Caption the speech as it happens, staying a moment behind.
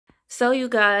So you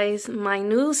guys, my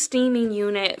new steaming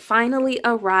unit finally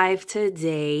arrived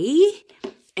today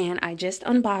and I just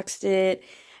unboxed it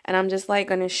and I'm just like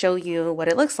going to show you what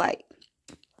it looks like.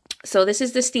 So this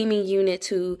is the steaming unit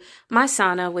to my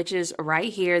sauna, which is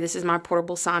right here. This is my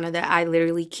portable sauna that I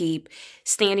literally keep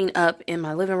standing up in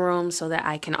my living room so that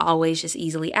I can always just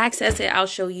easily access it. I'll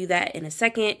show you that in a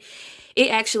second. It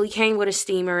actually came with a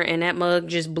steamer and that mug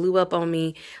just blew up on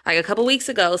me like a couple weeks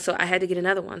ago, so I had to get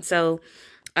another one. So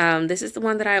this is the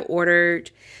one that I ordered.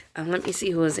 Let me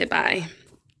see, who is it by?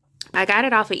 I got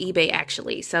it off of eBay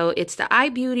actually. So it's the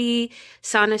iBeauty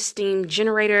Sauna Steam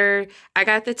Generator. I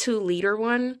got the 2-liter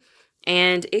one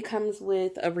and it comes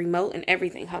with a remote and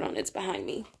everything. Hold on, it's behind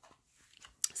me.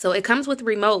 So it comes with a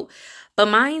remote, but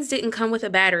mine's didn't come with a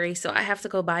battery. So I have to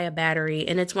go buy a battery,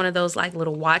 and it's one of those like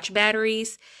little watch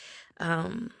batteries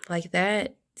like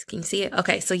that. Can you see it?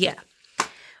 Okay, so yeah.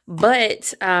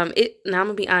 But now I'm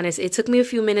gonna be honest, it took me a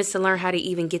few minutes to learn how to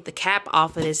even get the cap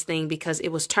off of this thing because it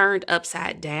was turned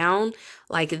upside down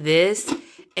like this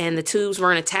and the tubes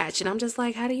weren't attached. And I'm just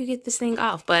like, how do you get this thing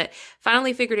off? But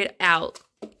finally figured it out.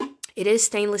 It is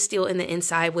stainless steel in the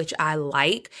inside, which I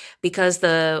like because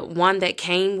the one that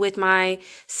came with my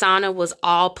sauna was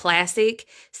all plastic.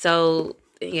 So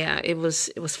yeah, it was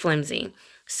flimsy.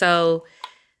 So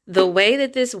the way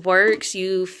that this works,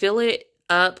 you fill it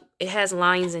up. It has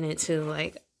lines in it too.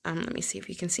 Like, let me see if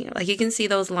you can see it. Like, you can see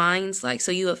those lines. Like,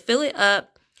 so you will fill it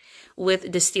up with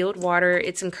distilled water.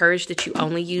 It's encouraged that you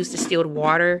only use distilled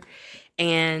water.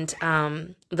 And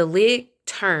the lid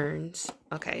turns.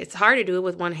 Okay, it's hard to do it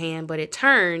with one hand, but it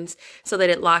turns so that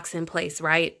it locks in place,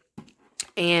 right?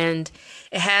 And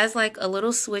it has like a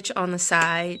little switch on the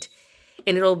side,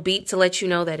 and it'll beep to let you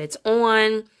know that it's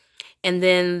on. And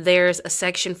then there's a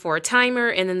section for a timer,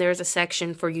 and then there's a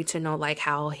section for you to know like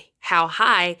how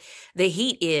high the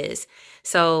heat is.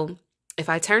 So if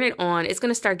I turn it on, it's going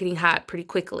to start getting hot pretty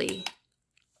quickly.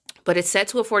 But it's set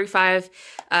to a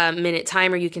 45-minute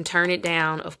timer. You can turn it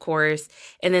down, of course.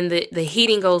 And then the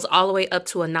heating goes all the way up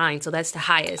to a 9. So that's the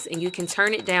highest. And you can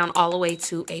turn it down all the way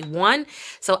to a 1.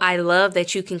 So I love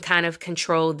that you can kind of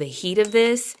control the heat of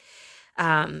this.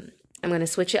 I'm going to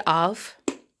switch it off.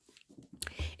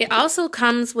 It also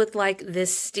comes with like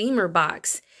this steamer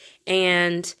box,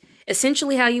 and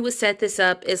essentially how you would set this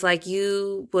up is like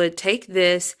you would take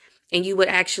this and you would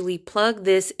actually plug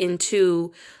this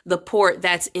into the port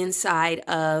that's inside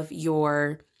of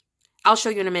your, I'll show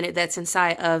you in a minute, that's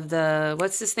inside of the,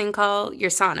 what's this thing called? Your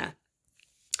sauna.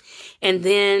 And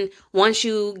then once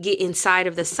you get inside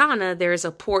of the sauna, there's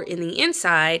a port in the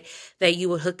inside that you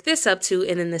would hook this up to,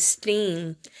 and then the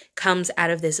steam comes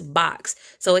out of this box.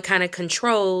 So it kind of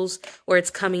controls where it's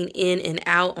coming in and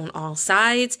out on all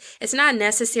sides. It's not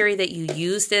necessary that you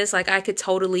use this. Like, I could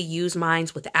totally use mine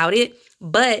without it.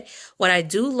 But what I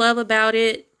do love about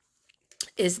it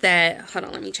is that, hold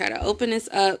on, let me try to open this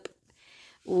up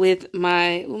with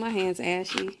my, my hand's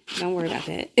ashy. Don't worry about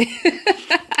that.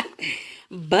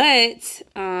 But,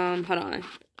 hold on.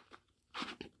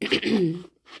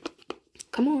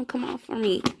 Come on for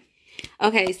me.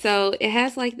 Okay, so it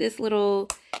has like this little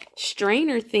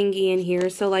strainer thingy in here.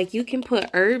 So like you can put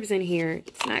herbs in here.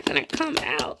 It's not gonna come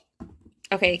out.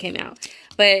 Okay, it came out.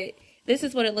 But this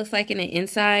is what it looks like in the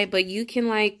inside. But you can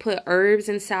like put herbs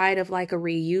inside of like a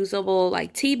reusable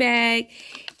like tea bag.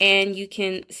 And you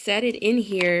can set it in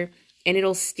here, and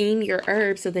it'll steam your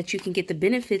herbs so that you can get the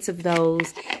benefits of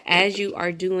those as you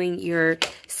are doing your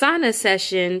sauna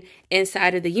session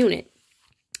inside of the unit.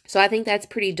 So I think that's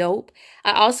pretty dope.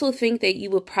 I also think that you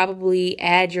would probably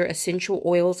add your essential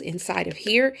oils inside of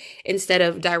here instead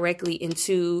of directly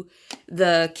into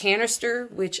the canister,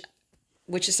 which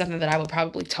is something that I would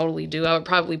probably totally do. I would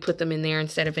probably put them in there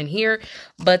instead of in here,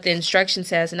 but the instruction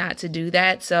says not to do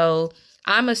that. So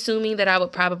I'm assuming that I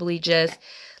would probably just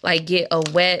like get a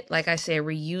wet, like I said,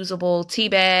 reusable tea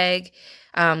bag.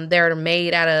 They're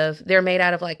made out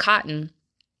of like cotton.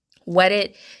 Wet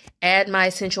it, add my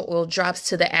essential oil drops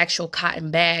to the actual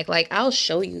cotton bag. Like, I'll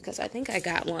show you because I think I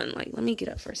got one. Like, let me get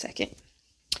up for a second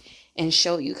and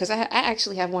show you, because I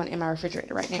actually have one in my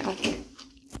refrigerator right now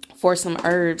for some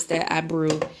herbs that I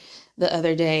brewed the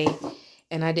other day.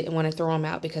 And I didn't want to throw them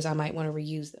out because I might want to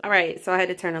reuse them. All right, so I had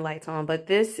to turn the lights on. But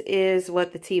this is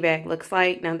what the tea bag looks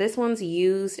like. Now, this one's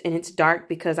used and it's dark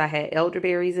because I had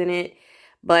elderberries in it.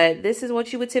 But this is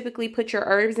what you would typically put your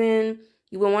herbs in.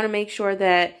 You would want to make sure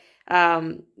that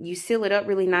you seal it up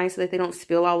really nice so that they don't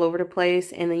spill all over the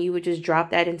place. And then you would just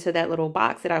drop that into that little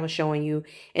box that I was showing you.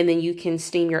 And then you can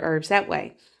steam your herbs that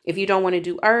way. If you don't want to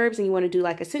do herbs and you want to do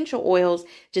like essential oils,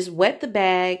 just wet the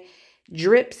bag.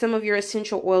 drip some of your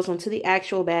essential oils onto the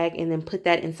actual bag and then put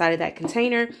that inside of that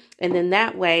container. And then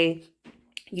that way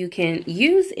you can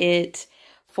use it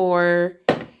for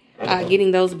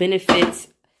getting those benefits,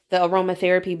 the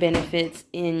aromatherapy benefits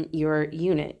in your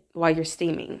unit while you're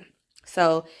steaming.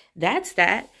 So that's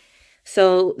that.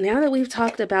 So now that we've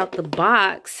talked about the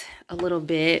box a little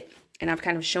bit, and I've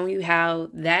kind of shown you how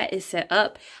that is set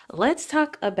up, let's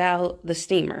talk about the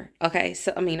steamer. Okay,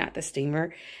 so I mean, not the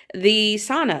steamer, the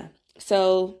sauna.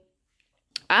 So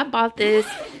I bought this.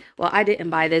 Well, I didn't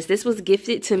buy this. This was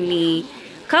gifted to me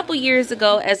a couple years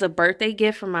ago as a birthday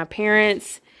gift from my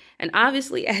parents. And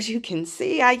obviously, as you can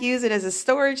see, I use it as a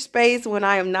storage space when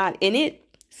I am not in it.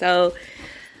 So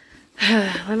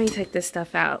let me take this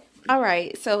stuff out. All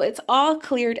right, so it's all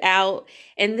cleared out,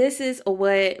 and this is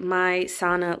what my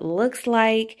sauna looks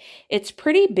like. It's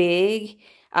pretty big.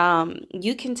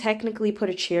 You can technically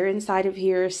put a chair inside of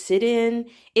here, sit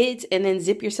in it, and then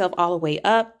zip yourself all the way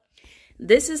up.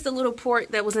 This is the little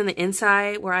port that was in the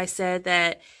inside where I said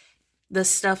that the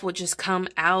stuff would just come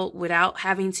out without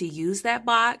having to use that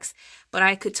box, but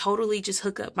I could totally just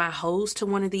hook up my hose to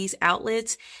one of these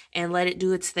outlets and let it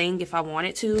do its thing if I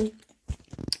wanted to.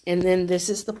 And then this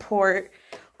is the port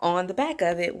on the back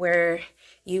of it where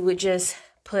you would just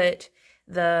put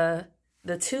the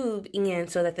tube in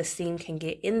so that the steam can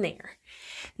get in there.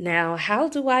 Now, how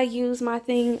do I use my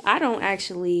thing? I don't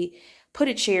actually put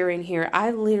a chair in here.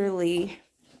 I literally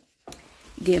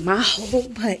get my whole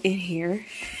butt in here.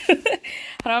 Hold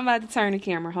on, I'm about to turn the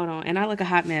camera. Hold on. And I look a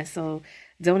hot mess, so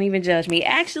don't even judge me.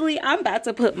 Actually, I'm about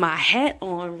to put my hat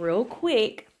on real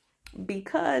quick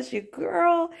because your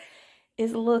girl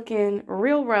is looking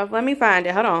real rough. Let me find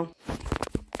it. Hold on.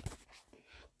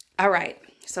 All right.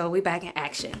 So we back in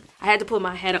action. I had to put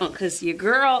my hat on because your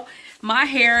girl, my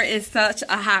hair is such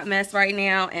a hot mess right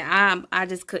now. And I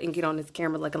just couldn't get on this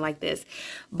camera looking like this.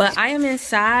 But I am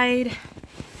inside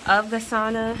of the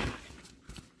sauna.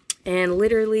 And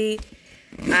literally,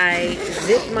 I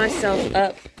zipped myself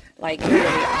up like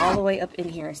literally all the way up in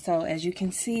here. So as you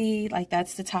can see, like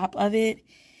that's the top of it.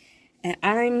 And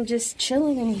I'm just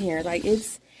chilling in here. Like,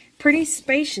 it's pretty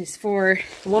spacious for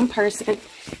one person.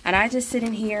 And I just sit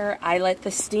in here. I let the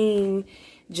steam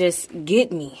just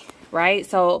get me, right?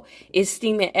 So it's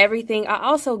steaming everything. I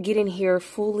also get in here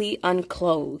fully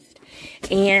unclothed.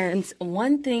 And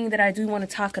one thing that I do want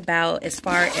to talk about as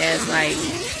far as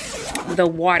like the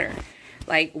water.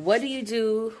 Like, what do you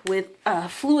do with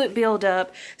fluid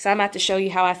buildup? So I'm about to show you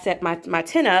how I set my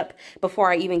tent up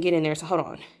before I even get in there. So hold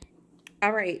on.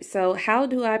 All right, so how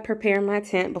do I prepare my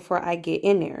tent before I get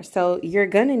in there? So you're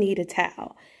going to need a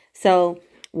towel. So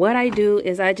what I do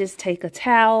is I just take a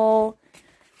towel,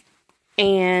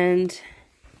 and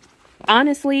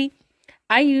honestly,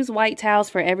 I use white towels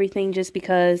for everything just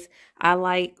because I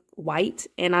like white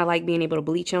and I like being able to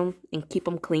bleach them and keep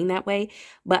them clean that way.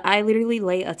 But I literally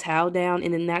lay a towel down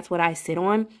and then that's what I sit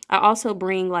on. I also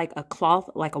bring like a cloth,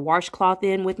 like a washcloth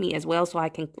in with me as well, so I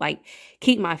can like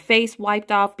keep my face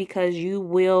wiped off because you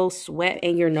will sweat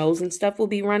and your nose and stuff will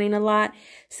be running a lot.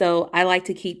 So I like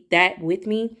to keep that with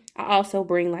me. I also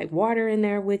bring like water in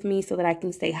there with me so that I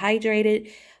can stay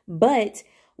hydrated. But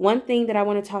one thing that I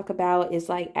want to talk about is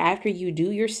like after you do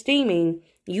your steaming,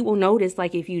 you will notice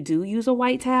like if you do use a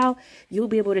white towel, you'll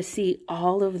be able to see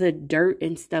all of the dirt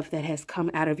and stuff that has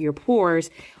come out of your pores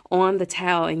on the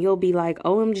towel. And you'll be like,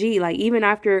 OMG, like even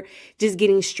after just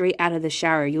getting straight out of the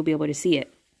shower, you'll be able to see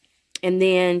it. And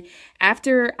then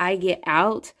after I get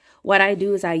out, what I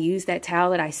do is I use that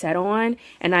towel that I set on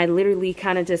and I literally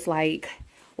kind of just like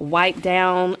wipe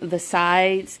down the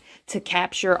sides to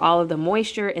capture all of the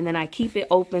moisture, and then I keep it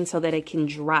open so that it can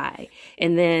dry,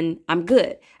 and then I'm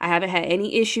good. I haven't had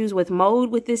any issues with mold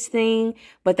with this thing,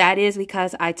 but that is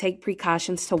because I take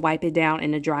precautions to wipe it down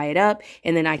and to dry it up,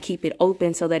 and then I keep it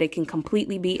open so that it can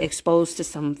completely be exposed to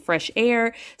some fresh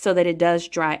air so that it does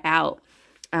dry out.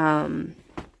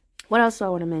 What else do I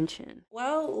want to mention?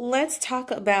 Well, let's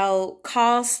talk about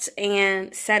cost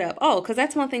and setup. Oh, because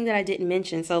that's one thing that I didn't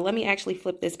mention. So let me actually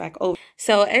flip this back over.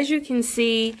 So as you can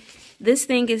see, this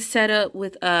thing is set up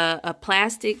with a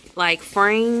plastic like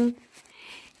frame.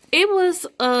 It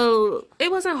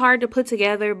wasn't hard to put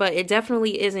together, but it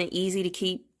definitely isn't easy to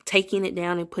keep taking it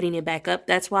down and putting it back up.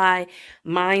 That's why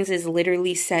mine's is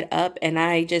literally set up and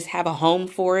I just have a home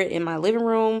for it in my living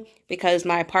room because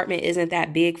my apartment isn't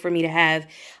that big for me to have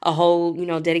a whole,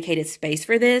 dedicated space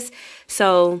for this.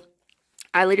 So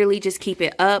I literally just keep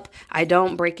it up. I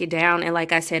don't break it down. And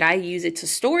like I said, I use it to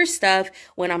store stuff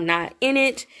when I'm not in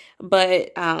it.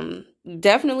 But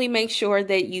definitely make sure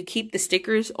that you keep the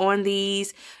stickers on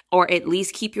these, or at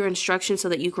least keep your instructions so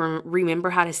that you can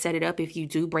remember how to set it up if you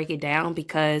do break it down,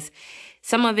 because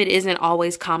some of it isn't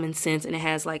always common sense and it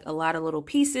has like a lot of little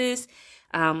pieces.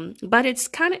 But it's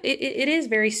kind of, it is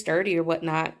very sturdy or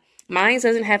whatnot. Mine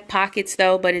doesn't have pockets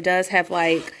though, but it does have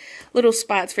like little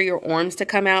spots for your arms to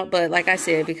come out. But like I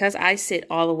said, because I sit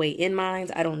all the way in mine,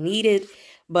 I don't need it.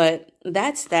 But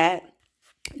that's that.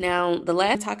 Now, the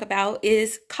last talk about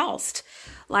is cost.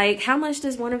 Like, how much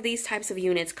does one of these types of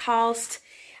units cost?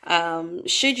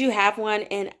 Should you have one?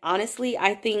 And honestly,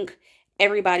 I think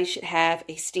everybody should have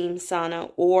a steam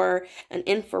sauna or an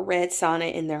infrared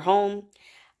sauna in their home.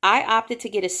 I opted to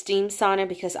get a steam sauna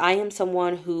because I am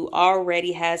someone who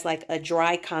already has like a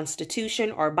dry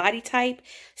constitution or body type.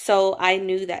 So I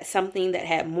knew that something that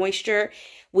had moisture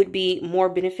would be more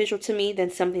beneficial to me than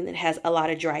something that has a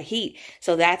lot of dry heat.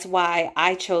 So that's why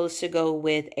I chose to go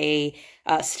with a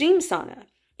steam sauna.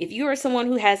 If you are someone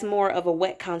who has more of a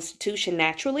wet constitution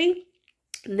naturally,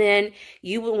 then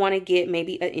you would want to get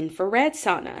maybe an infrared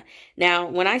sauna. Now,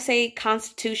 when I say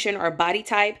constitution or body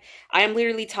type, I am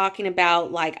literally talking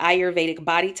about like Ayurvedic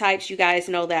body types. You guys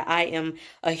know that I am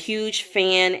a huge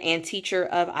fan and teacher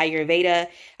of Ayurveda.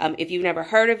 If you've never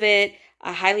heard of it,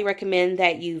 I highly recommend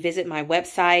that you visit my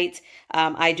website.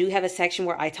 I do have a section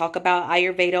where I talk about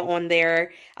Ayurveda on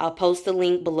there. I'll post the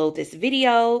link below this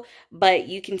video, but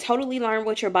you can totally learn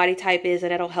what your body type is,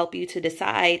 and that'll help you to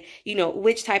decide, you know,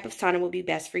 which type of sauna will be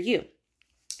best for you.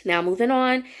 Now, moving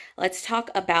on, let's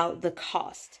talk about the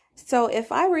cost. So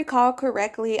if I recall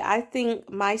correctly, I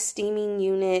think my steaming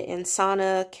unit and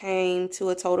sauna came to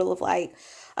a total of like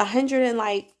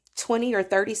 $120 or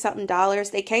 $30 something.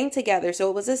 They came together, so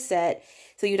it was a set,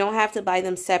 so you don't have to buy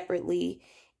them separately.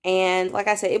 And like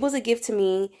I said, it was a gift to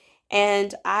me,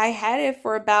 and I had it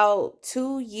for about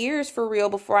 2 years for real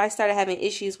before I started having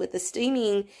issues with the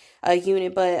steaming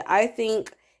unit. But I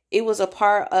think it was a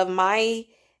part of my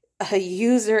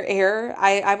user error.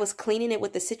 I was cleaning it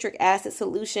with the citric acid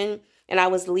solution, and I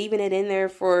was leaving it in there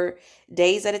for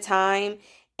days at a time.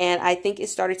 And I think it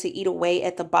started to eat away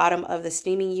at the bottom of the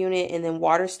steaming unit, and then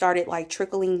water started like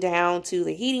trickling down to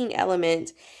the heating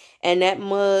element. And that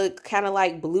mug kind of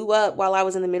like blew up while I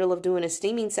was in the middle of doing a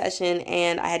steaming session,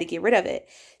 and I had to get rid of it.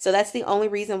 So that's the only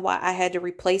reason why I had to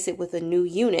replace it with a new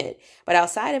unit. But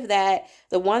outside of that,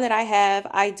 the one that I have,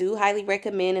 I do highly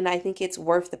recommend, and I think it's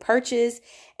worth the purchase.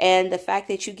 And the fact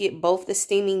that you get both the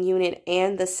steaming unit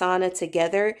and the sauna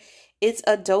together, it's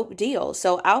a dope deal.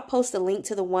 So I'll post a link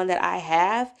to the one that I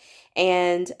have,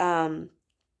 and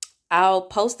I'll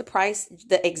post the price,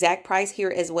 the exact price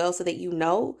here as well, so that you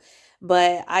know.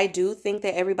 But I do think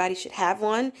that everybody should have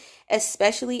one,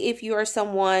 especially if you are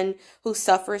someone who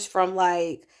suffers from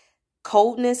like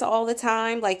coldness all the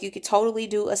time. Like, you could totally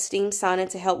do a steam sauna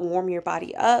to help warm your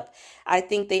body up. I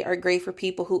think they are great for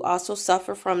people who also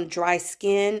suffer from dry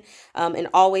skin and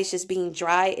always just being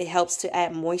dry. It helps to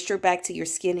add moisture back to your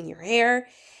skin and your hair.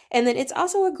 And then it's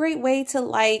also a great way to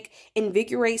like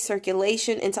invigorate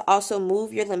circulation and to also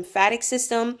move your lymphatic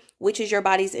system, which is your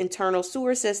body's internal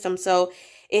sewer system. So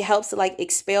it helps to like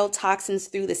expel toxins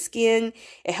through the skin.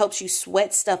 It helps you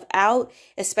sweat stuff out,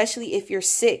 especially if you're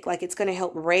sick. Like, it's going to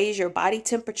help raise your body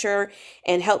temperature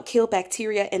and help kill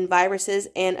bacteria and viruses,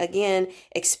 and again,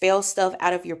 expel stuff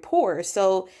out of your pores.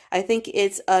 So I think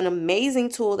it's an amazing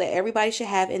tool that everybody should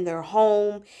have in their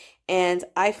home. And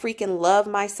I freaking love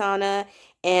my sauna,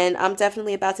 and I'm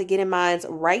definitely about to get in mine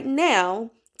right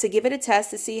now to give it a test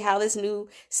to see how this new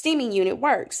steaming unit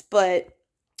works. But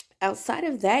outside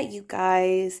of that, you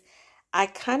guys, I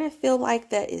kind of feel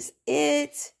like that is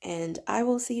it. And I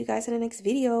will see you guys in the next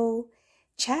video.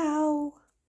 Ciao.